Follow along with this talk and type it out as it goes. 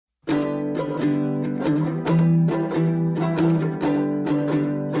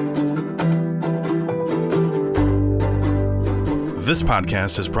This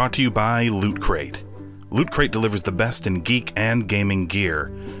podcast is brought to you by Loot Crate. Loot Crate delivers the best in geek and gaming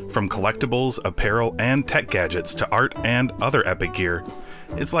gear. From collectibles, apparel, and tech gadgets to art and other epic gear,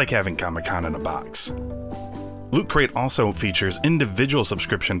 it's like having Comic-Con in a box. Loot Crate also features individual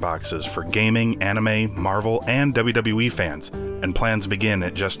subscription boxes for gaming, anime, Marvel, and WWE fans, and plans begin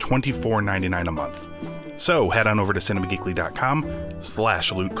at just $24.99 a month. So head on over to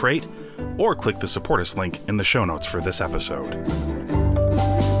cinemageekly.com/Loot Crate, or click the support us link in the show notes for this episode.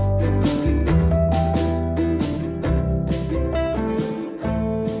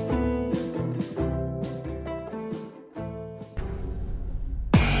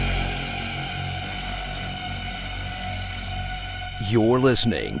 You're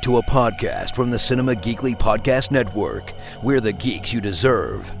listening to a podcast from the Cinema Geekly Podcast Network. We're the geeks you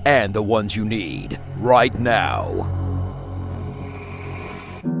deserve and the ones you need right now.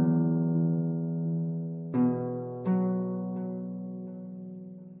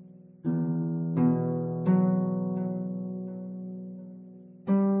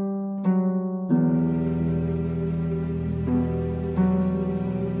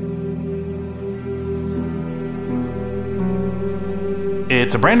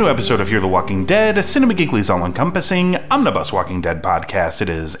 It's a brand new episode of Fear the Walking Dead, Cinema Geekly's all-encompassing omnibus Walking Dead podcast. It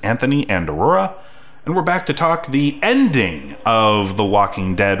is Anthony and Aurora, and we're back to talk the ending of The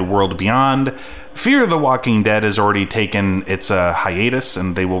Walking Dead World Beyond. Fear the Walking Dead has already taken its hiatus,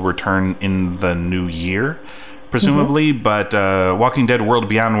 and they will return in the new year, presumably, but Walking Dead World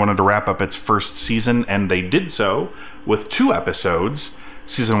Beyond wanted to wrap up its first season, and they did so with 2 episodes.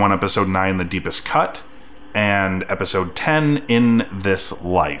 Season 1, Episode 9, The Deepest Cut, and Episode 10, In This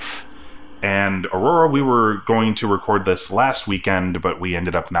Life. And Aurora, we were going to record this last weekend, but we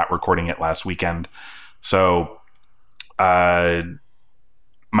ended up not recording it last weekend. So my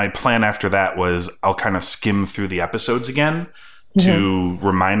plan after that was I'll kind of skim through the episodes again to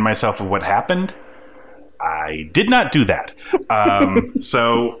remind myself of what happened. I did not do that.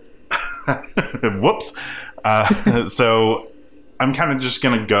 So, whoops. So I'm kind of just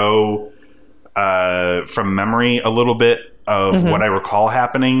going to go from memory a little bit of what I recall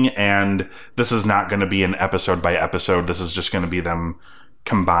happening, and this is not going to be an episode by episode. This is just going to be them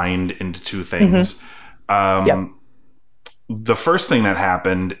combined into 2 things. The first thing that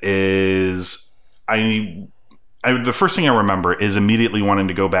happened is the first thing I remember is immediately wanting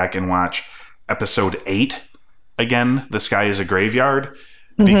to go back and watch episode 8 again, The Sky is a Graveyard,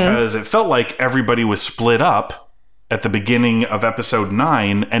 because it felt like everybody was split up at the beginning of episode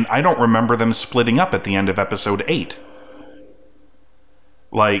 9, and I don't remember them splitting up at the end of episode 8.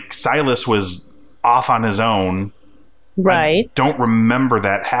 Like, Silas was off on his own. Right. I don't remember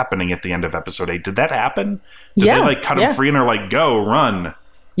that happening at the end of episode 8. Did that happen? Did they, cut him free and they're like, go, run?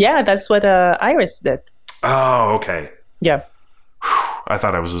 Yeah, that's what Iris did. Oh, okay. Yeah. Whew, I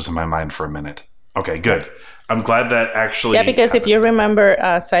thought I was losing my mind for a minute. Okay, good. I'm glad that actually because happened. if you remember,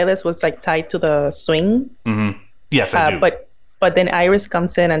 Silas was, tied to the swing. Yes, I do. But then Iris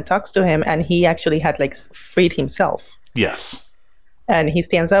comes in and talks to him, and he actually had freed himself. Yes. And he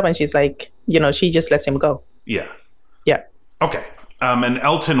stands up, and she's like, she just lets him go. Yeah. Yeah. Okay. And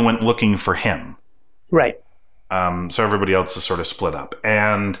Elton went looking for him. Right. So everybody else is sort of split up,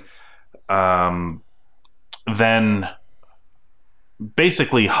 and then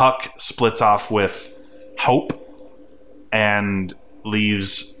basically Huck splits off with Hope and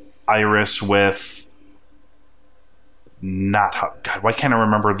leaves Iris with. Not Huck. God, why can't I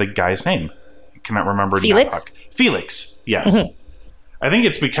remember the guy's name? I cannot remember. Felix? Not Huck. Felix, yes. I think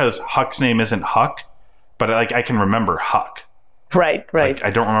it's because Huck's name isn't Huck, but I can remember Huck. Right.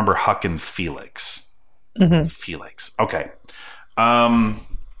 I don't remember Huck and Felix. Felix. Okay. And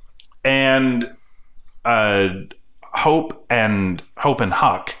Hope and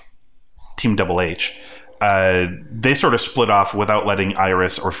Huck, Team Double H, they sort of split off without letting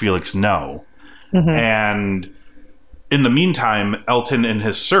Iris or Felix know. And in the meantime, Elton, in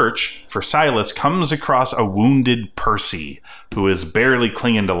his search for Silas, comes across a wounded Percy who is barely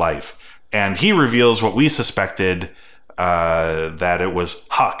clinging to life. And he reveals what we suspected, that it was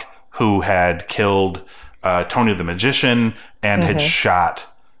Huck who had killed Tony the Magician and had shot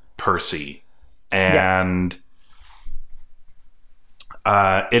Percy. And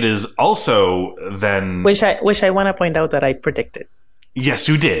it is also then... Which I want to point out that I predicted. Yes,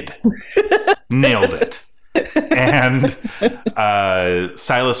 you did. Nailed it. And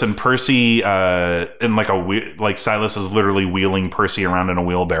Silas and Percy in Silas is literally wheeling Percy around in a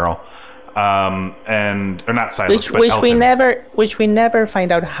wheelbarrow, and or not Silas, but Elton. which we never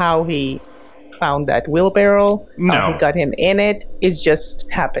find out how he found that wheelbarrow. No, how he got him in it. It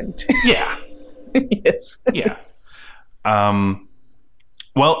just happened. Yeah. Yes. Yeah.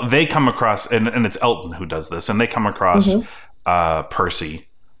 Well, they come across, and it's Elton who does this, and they come across Percy,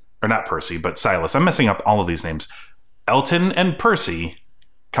 or not Percy, but Silas. I'm messing up all of these names. Elton and Percy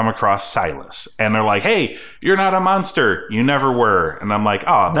come across Silas, and they're like, "Hey, you're not a monster. You never were." And I'm like,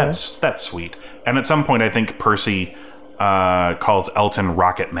 "Oh, that's sweet." And at some point, I think Percy calls Elton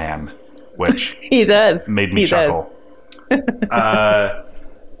Rocket Man, which he does made me chuckle.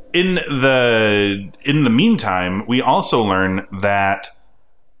 In the meantime, we also learn that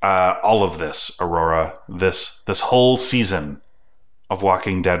all of this, Aurora, this whole season of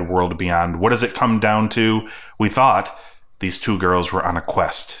Walking Dead World Beyond, what does it come down to? We thought these two girls were on a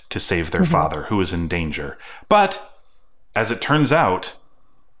quest to save their father, who is in danger. But, as it turns out,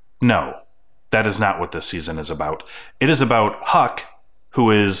 no, that is not what this season is about. It is about Huck, who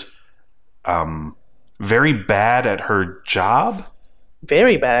is very bad at her job.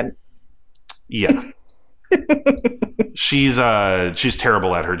 Very bad. Yeah. She's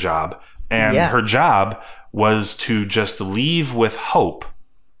terrible at her job. And her job was to just leave with Hope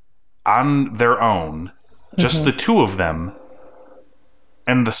on their own, just the two of them.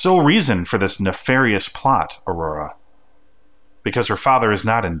 And the sole reason for this nefarious plot, Aurora, because her father is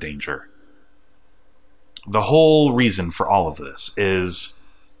not in danger. The whole reason for all of this is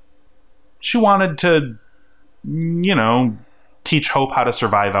she wanted to, teach Hope how to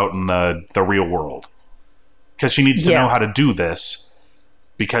survive out in the real world. Because she needs to know how to do this.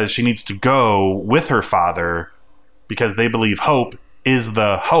 Because she needs to go with her father. Because they believe Hope is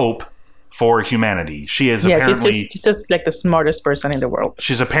the hope for humanity. She is apparently... she's just like the smartest person in the world.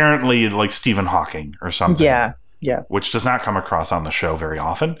 She's apparently like Stephen Hawking or something. Yeah. Which does not come across on the show very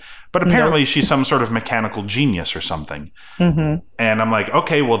often. But apparently she's some sort of mechanical genius or something. And I'm like,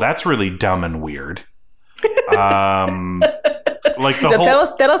 okay, well, that's really dumb and weird. Like the whole...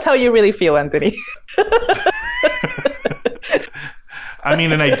 Tell us how you really feel, Anthony. I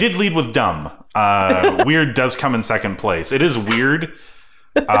mean, and I did lead with dumb. Weird does come in second place. It is weird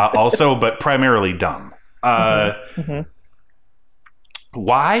also, but primarily dumb.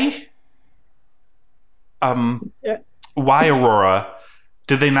 Why? Why, Aurora?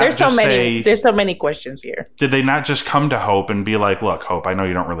 Did they not There's so many questions here. Did they not just come to Hope and be like, "Look, Hope, I know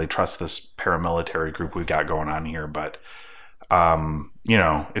you don't really trust this paramilitary group we've got going on here, but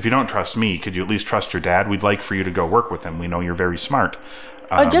if you don't trust me, could you at least trust your dad? We'd like for you to go work with him. We know you're very smart."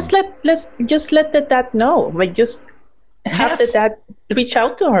 Just let the dad know. Like, just have the dad reach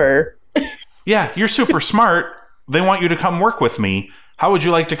out to her. Yeah, you're super smart. They want you to come work with me. How would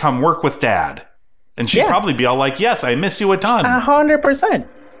you like to come work with Dad? And she'd probably be all like, "Yes, I miss you a ton." 100%.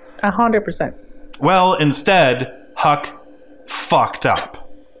 100%. Well, instead, Huck fucked up.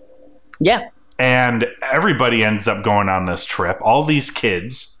 Yeah. And everybody ends up going on this trip. All these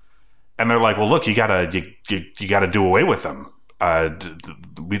kids, and they're like, "Well, look, you gotta do away with them.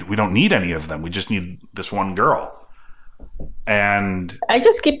 We don't need any of them. We just need this one girl." And I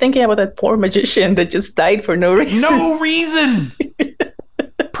just keep thinking about that poor magician that just died for no reason. No reason.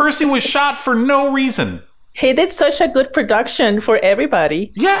 Percy was shot for no reason. He did such a good production for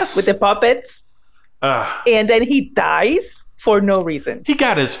everybody. Yes. With the puppets. And then he dies for no reason. He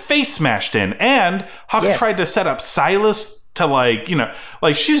got his face smashed in. And Huck tried to set up Silas to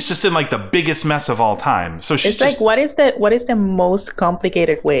she's just in like the biggest mess of all time. So she's like, what is the most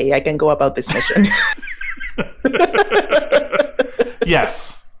complicated way I can go about this mission?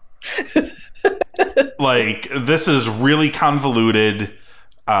 Yes. Like, this is really convoluted.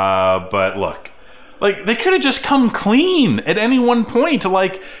 But look, like, they could have just come clean at any one point.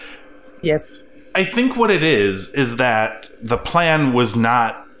 Like, yes. I think what it is that the plan was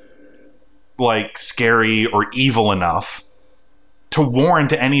not like scary or evil enough to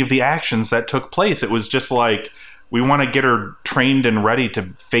warrant any of the actions that took place. It was just like, we want to get her trained and ready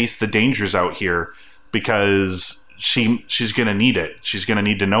to face the dangers out here because she's going to need it. She's going to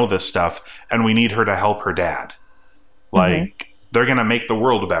need to know this stuff, and we need her to help her dad. Like, they're going to make the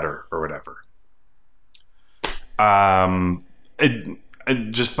world better or whatever.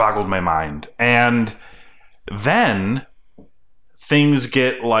 It just boggled my mind. And then things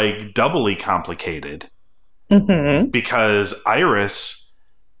get like doubly complicated because Iris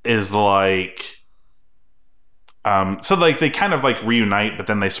is like, so like they kind of like reunite, but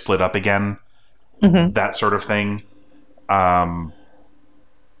then they split up again. That sort of thing. But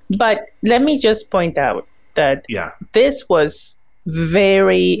let me just point out that this was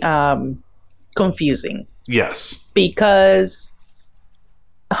very confusing. Yes. Because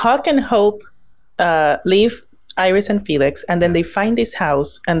Huck and Hope leave Iris and Felix, and then they find this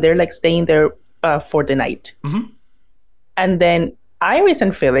house, and they're like staying there for the night. And then Iris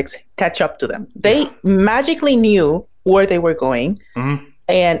and Felix catch up to them. They magically knew where they were going,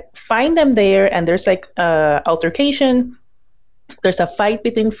 and find them there. And there's like altercation. There's a fight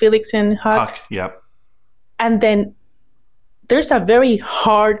between Felix and Huck. Yep. And then there's a very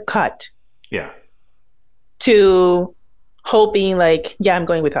hard cut. Yeah. To Hope being like, yeah, I'm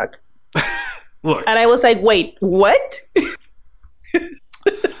going with Huck. Look. And I was like, wait, what?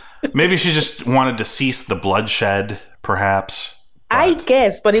 Maybe she just wanted to cease the bloodshed, perhaps. I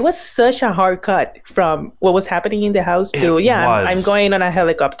guess, but it was such a hard cut from what was happening in the house to, I'm going on a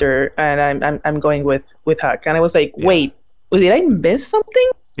helicopter and I'm going with Huck. And I was like, wait, did I miss something?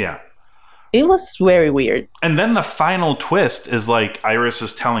 Yeah. It was very weird. And then the final twist is like Iris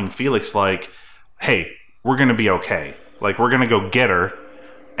is telling Felix like, hey, we're going to be okay. Like, we're going to go get her.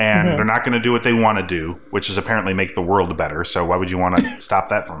 And they're not going to do what they want to do, which is apparently make the world better. So why would you want to stop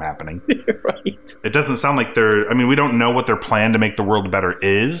that from happening? Right. It doesn't sound like we don't know what their plan to make the world better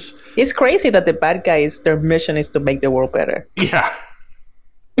is. It's crazy that the bad guys, their mission is to make the world better. Yeah.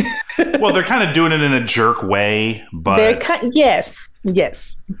 Well, they're kind of doing it in a jerk way, but... Yes,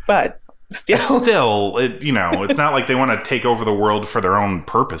 but still... It's not like they want to take over the world for their own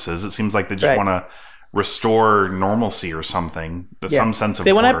purposes. It seems like they just want to restore normalcy or something, some sense of order.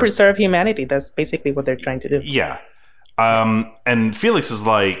 They want to preserve humanity. That's basically what they're trying to do. Yeah. And Felix is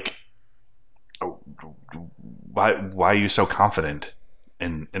like, why are you so confident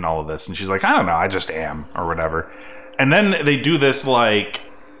in all of this? And she's like, I don't know, I just am, or whatever. And then they do this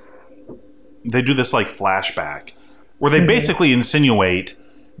flashback where they basically insinuate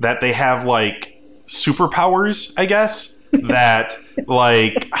that they have like superpowers, I guess. That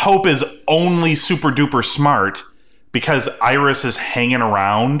like Hope is only super duper smart because Iris is hanging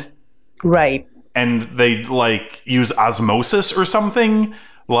around, right? And they like use osmosis or something.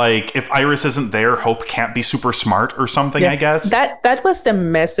 Like if Iris isn't there, Hope can't be super smart or something. I guess that was the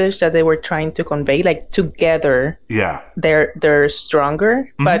message that they were trying to convey. Like together, they're stronger.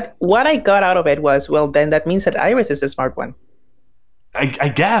 Mm-hmm. But what I got out of it was, well, then that means that Iris is the smart one. I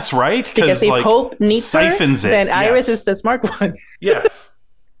guess, right? Because if like, Hope needs her, then Iris is the smart one. Yes.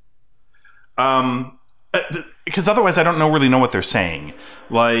 Because otherwise I don't really know what they're saying.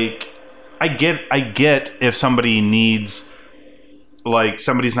 Like, I get if somebody needs, like,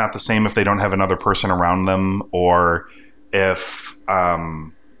 somebody's not the same if they don't have another person around them, or if,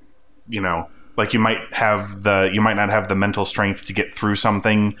 like you might not have the mental strength to get through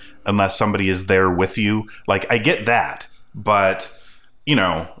something unless somebody is there with you. Like, I get that, but...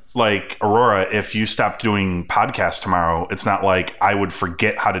 like Aurora, if you stopped doing podcasts tomorrow, it's not like I would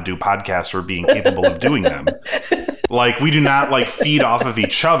forget how to do podcasts or being capable of doing them. Like, we do not like feed off of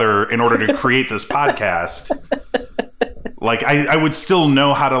each other in order to create this podcast. Like, I would still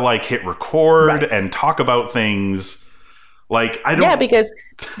know how to like hit record and talk about things. Like, I don't. Yeah, because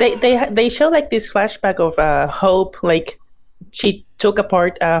they show like this flashback of Hope, like she took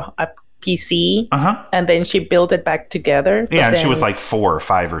apart a PC, and then she built it back together. Yeah, and she was like 4 or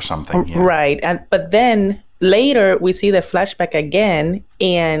 5 or something. Yeah. Right, but then later we see the flashback again,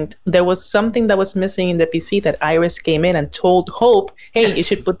 and there was something that was missing in the PC that Iris came in and told Hope, "Hey, you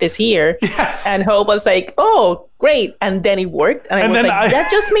should put this here." Yes. And Hope was like, "Oh, great!" And then it worked, and I was like, "That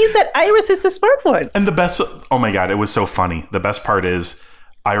just means that Iris is the smart one." And the best, oh my god, it was so funny. The best part is,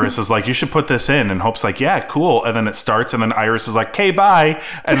 Iris is like, you should put this in. And Hope's like, yeah, cool. And then it starts. And then Iris is like, okay, bye.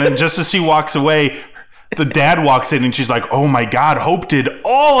 And then just as she walks away, the dad walks in and she's like, oh my God, Hope did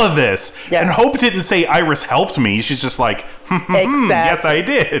all of this. Yeah. And Hope didn't say Iris helped me. She's just like, yes, I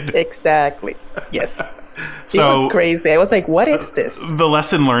did. Exactly. Yes. So, it was crazy. I was like, what is this? The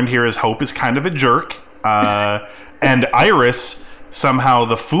lesson learned here is Hope is kind of a jerk. And Iris... somehow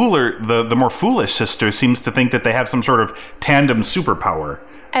the more foolish sister seems to think that they have some sort of tandem superpower.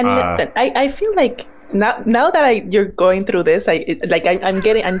 And listen, I feel like now that you're going through this,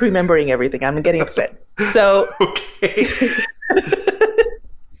 I'm remembering everything. I'm getting upset. So okay.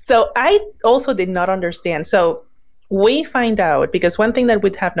 So I also did not understand. So we find out, because one thing that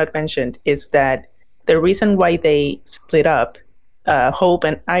we have not mentioned is that the reason why they split up, Hope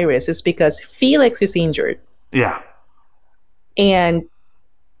and Iris, is because Felix is injured. Yeah. And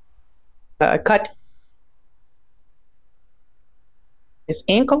cut his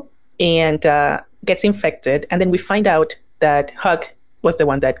ankle and gets infected. And then we find out that Huck was the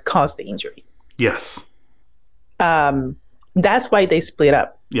one that caused the injury. Yes. That's why they split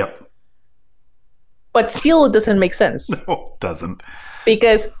up. Yep. But still, it doesn't make sense. No, it doesn't.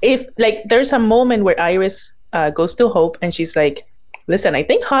 Because if, like, there's a moment where Iris goes to Hope and she's like, listen, I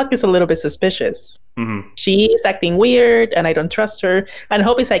think Huck is a little bit suspicious. Mm-hmm. She's acting weird and I don't trust her. And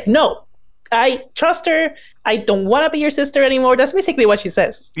Hope is like, no, I trust her. I don't want to be your sister anymore. That's basically what she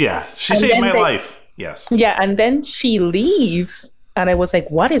says. Yeah, she saved my life. Yes. Yeah, and then she leaves And I was like,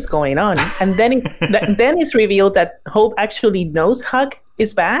 what is going on? And then then it's revealed that Hope actually knows Huck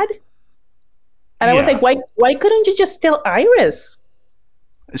is bad. And I was like, why couldn't you just tell Iris?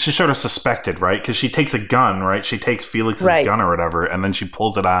 She sort of suspected, right? Because she takes a gun, right? She takes Felix's gun or whatever, and then she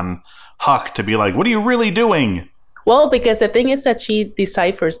pulls it on Huck to be like, what are you really doing? Well, because the thing is that she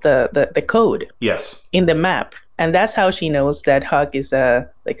deciphers the code in the map. And that's how she knows that Huck is a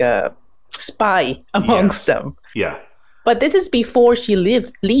spy amongst them. Yeah. But this is before she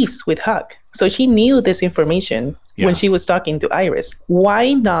leaves with Huck. So she knew this information when she was talking to Iris.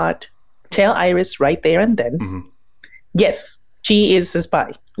 Why not tell Iris right there and then, yes, she is a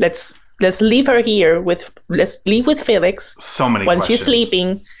spy. Let's leave her here let's leave with Felix. So many when questions. She's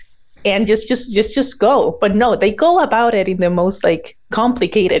sleeping, and just go. But no, they go about it in the most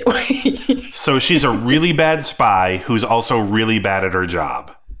complicated way. So she's a really bad spy who's also really bad at her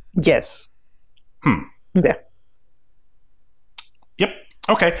job. Yes. Yeah. Yep.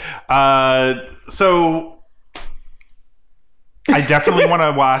 Okay. So I definitely want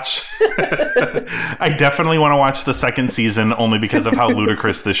to watch. I definitely want to watch the second season only because of how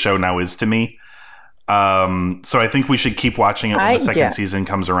ludicrous this show now is to me. So I think we should keep watching it when the second season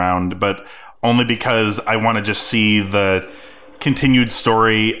comes around, but only because I want to just see the continued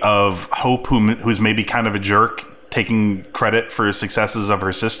story of Hope, who's maybe kind of a jerk, taking credit for successes of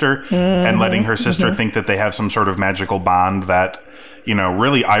her sister and letting her sister think that they have some sort of magical bond that,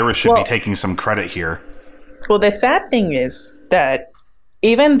 really Iris should be taking some credit here. Well, the sad thing is that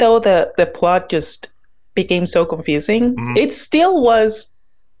even though the plot just became so confusing, it still was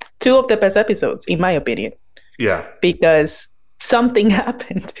 2 of the best episodes, in my opinion. Yeah. Because something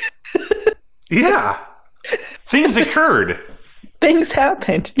happened. Yeah. Things occurred. Things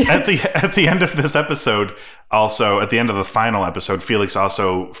happened. Yes. At the end of this episode, also, at the end of the final episode, Felix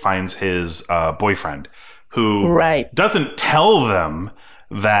also finds his boyfriend, who doesn't tell them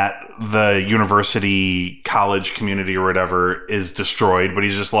that the university college community or whatever is destroyed, but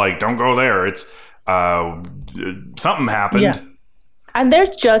he's just like, don't go there. It's something happened. Yeah. And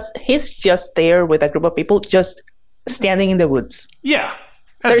he's just there with a group of people just standing in the woods. Yeah.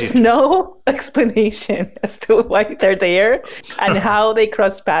 There's no explanation as to why they're there and how they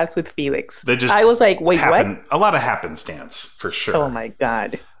cross paths with Felix. I was like, wait, what? A lot of happenstance, for sure. Oh my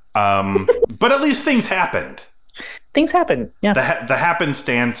God. But at least things happened. Things happened, yeah. The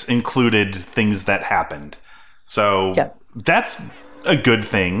happenstance included things that happened. So that's a good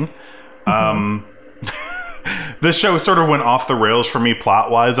thing. This show sort of went off the rails for me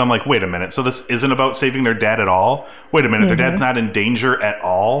plot-wise. I'm like, wait a minute. So this isn't about saving their dad at all? Wait a minute. Their dad's not in danger at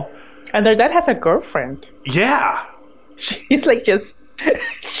all? And their dad has a girlfriend. Yeah. She's just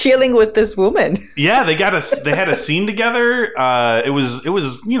chilling with this woman. Yeah, they had a scene together. It was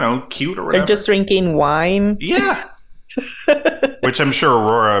cute or whatever. They're just drinking wine. Yeah. Which I'm sure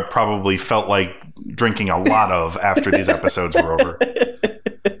Aurora probably felt like drinking a lot of after these episodes were over.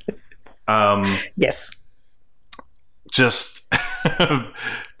 Yes. Just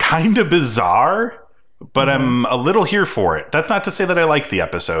kind of bizarre, but I'm a little here for it. That's not to say that I like the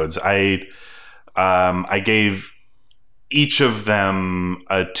episodes. I gave each of them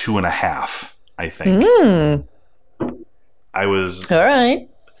a 2.5, I think. I was... All right.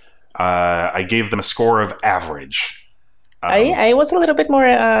 I gave them a score of average. I was a little bit more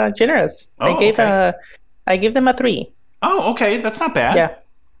generous. I gave them a 3. Oh, okay. That's not bad. Yeah.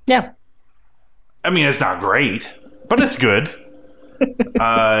 Yeah. I mean, it's not great, but it's good.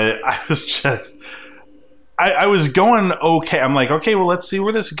 I was going okay. I'm like, okay, well, let's see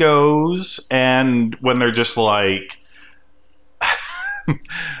where this goes. And when they're just like,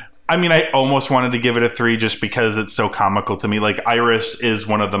 I mean, I almost wanted to give it a 3 just because it's so comical to me. Like, Iris is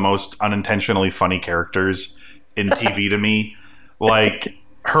one of the most unintentionally funny characters in TV to me. Like,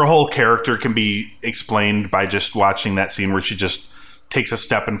 her whole character can be explained by just watching that scene where she just takes a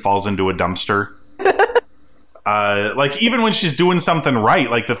step and falls into a dumpster. Like, even when she's doing something right,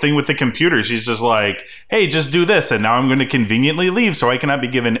 like the thing with the computer, she's just like, hey, just do this, and now I'm going to conveniently leave so I cannot be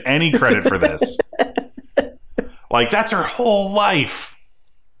given any credit for this. Like, that's her whole life.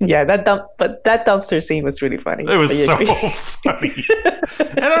 Yeah, that dumpster scene was really funny. It was so funny.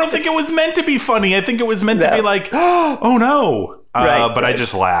 And I don't think it was meant to be funny. I think it was meant to be like, oh no. But I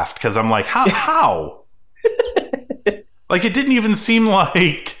just laughed because I'm like, how? Like, it didn't even seem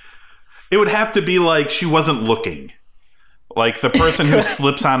like... It would have to be like she wasn't looking. Like the person who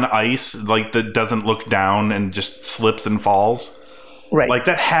slips on ice, like that doesn't look down and just slips and falls. Right. Like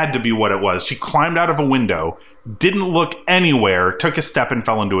that had to be what it was. She climbed out of a window, didn't look anywhere, took a step and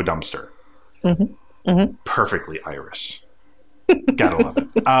fell into a dumpster. Perfectly Iris. Gotta love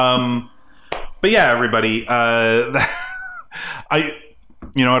it. But yeah, everybody,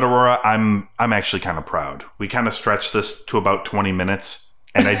 You know what, Aurora? I'm actually kind of proud. We kind of stretched this to about 20 minutes,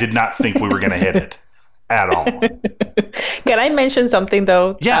 and I did not think we were going to hit it at all. Can I mention something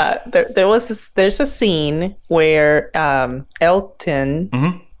though? Yeah. There's a scene where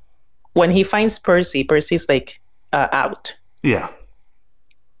Elton, when he finds Percy's like out. Yeah.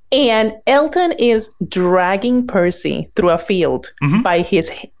 And Elton is dragging Percy through a field by his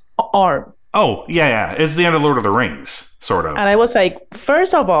arm. Oh, yeah. It's the end of Lord of the Rings, sort of. And I was like,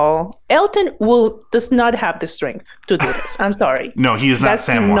 first of all, Elton does not have the strength to do this. I'm sorry. No, he is not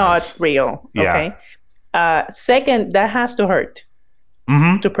Samwise. That's not real. Okay. Second, that has to hurt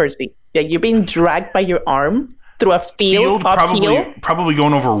to Percy. Yeah, you're being dragged by your arm through a field probably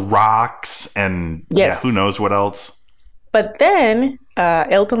going over rocks and who knows what else. But then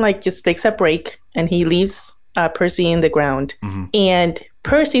Elton like just takes a break and he leaves Percy in the ground, and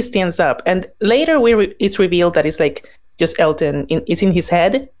Percy stands up. And later it's revealed that it's like just Elton. It's in his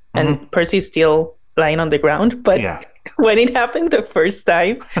head, and Percy's still lying on the ground. But when it happened the first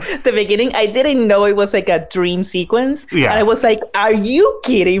time, the beginning, I didn't know it was like a dream sequence. Yeah. And I was like, are you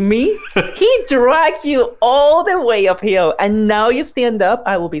kidding me? He dragged you all the way uphill, and now you stand up?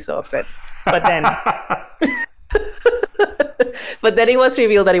 I will be so upset. But then... But then it was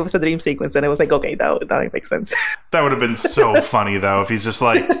revealed that it was a dream sequence, and I was like, okay, that makes sense. That would have been so funny, though, if he's just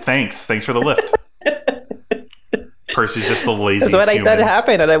like, thanks for the lift. Percy's just the laziest That's what human. I thought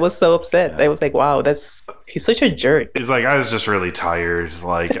happened, and I was so upset. I was like, wow, he's such a jerk. He's like, I was just really tired.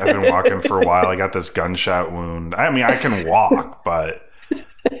 Like, I've been walking for a while. I got this gunshot wound. I mean, I can walk, but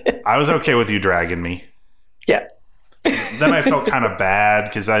I was okay with you dragging me. Yeah. Then I felt kind of bad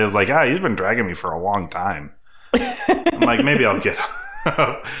because I was like, he's been dragging me for a long time. I'm like, maybe I'll get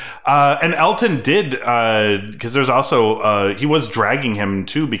up. And Elton did, because there's also, he was dragging him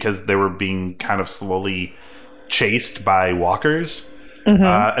too because they were being kind of slowly chased by walkers.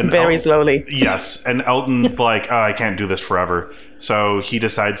 And very slowly. Yes. And Elton's like, I can't do this forever. So he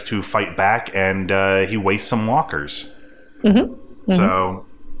decides to fight back, and he wastes some walkers. So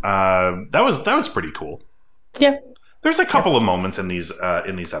that was pretty cool. Yeah. There's a couple of moments in these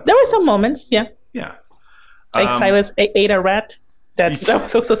episodes. There were some moments, yeah. Yeah. Like Silas ate a rat. That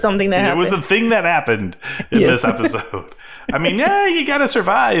was also something that happened. It was a thing that happened in this episode. I mean, you gotta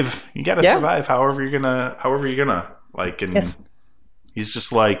survive. You gotta survive however you're gonna like. And he's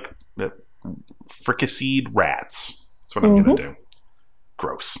just like fricasseed rats. That's what I'm gonna do.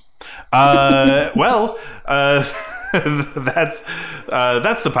 Gross. That's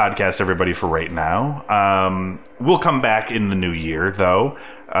the podcast, everybody, for right now. We'll come back in the new year, though,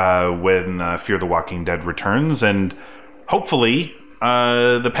 when Fear the Walking Dead returns, and hopefully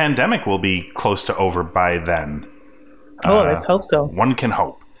the pandemic will be close to over by then. Let's hope so. One can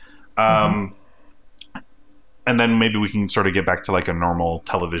hope. And then maybe we can sort of get back to like a normal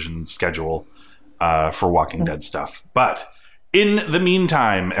television schedule for Walking Dead stuff. But in the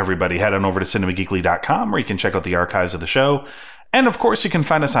meantime, everybody, head on over to cinemageekly.com where you can check out the archives of the show. And, of course, you can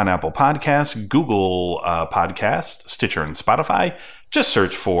find us on Apple Podcasts, Google Podcasts, Stitcher, and Spotify. Just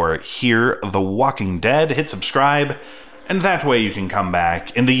search for Hear the Walking Dead, hit subscribe, and that way you can come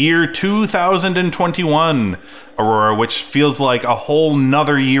back in the year 2021, Aurora, which feels like a whole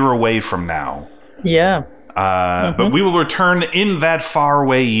nother year away from now. Yeah. But we will return in that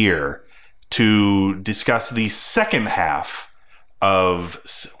faraway year to discuss the second half of,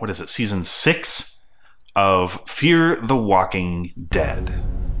 season 6 of Fear the Walking Dead.